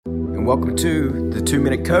welcome to the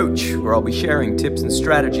 2-Minute Coach, where I'll be sharing tips and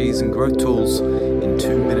strategies and growth tools in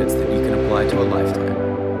 2 minutes that you can apply to a lifetime.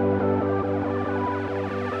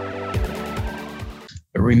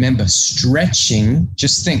 But remember, stretching,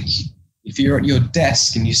 just think, if you're at your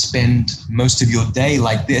desk and you spend most of your day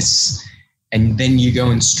like this, and then you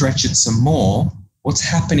go and stretch it some more, what's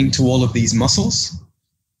happening to all of these muscles?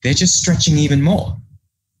 They're just stretching even more.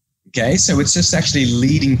 Okay, so it's just actually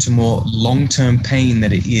leading to more long-term pain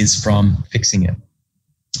than it is from fixing it.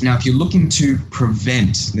 Now, if you're looking to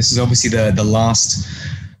prevent, this is obviously the last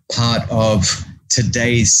part of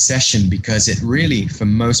today's session, because it really, for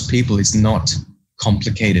most people, is not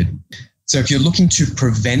complicated. So if you're looking to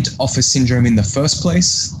prevent office syndrome in the first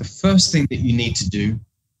place, the first thing that you need to do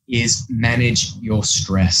is manage your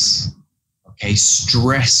stress. Okay,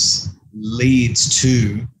 stress leads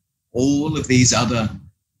to all of these other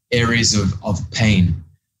areas of pain,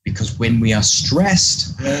 because when we are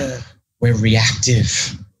stressed, we're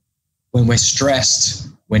reactive. When we're stressed,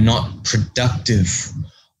 we're not productive.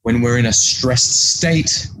 When we're in a stressed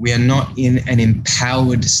state, we are not in an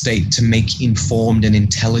empowered state to make informed and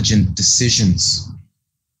intelligent decisions.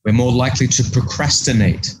 We're more likely to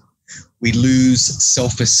procrastinate. We lose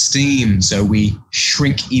self-esteem, so we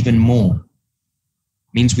shrink even more.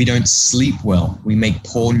 Means we don't sleep well. We make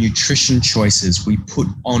poor nutrition choices. We put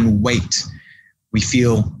on weight. We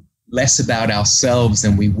feel less about ourselves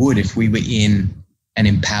than we would if we were in an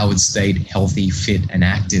empowered state, healthy, fit, and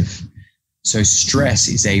active. So stress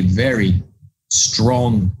is a very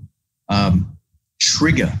strong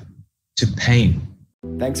trigger to pain.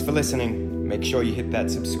 Thanks for listening. Make sure you hit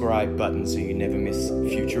that subscribe button so you never miss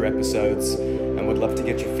future episodes, and would love to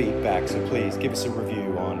get your feedback. So please give us a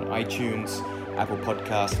review on iTunes, Apple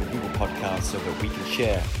Podcasts, and Google Podcasts so that we can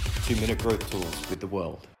share 2-minute growth tools with the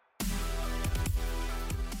world.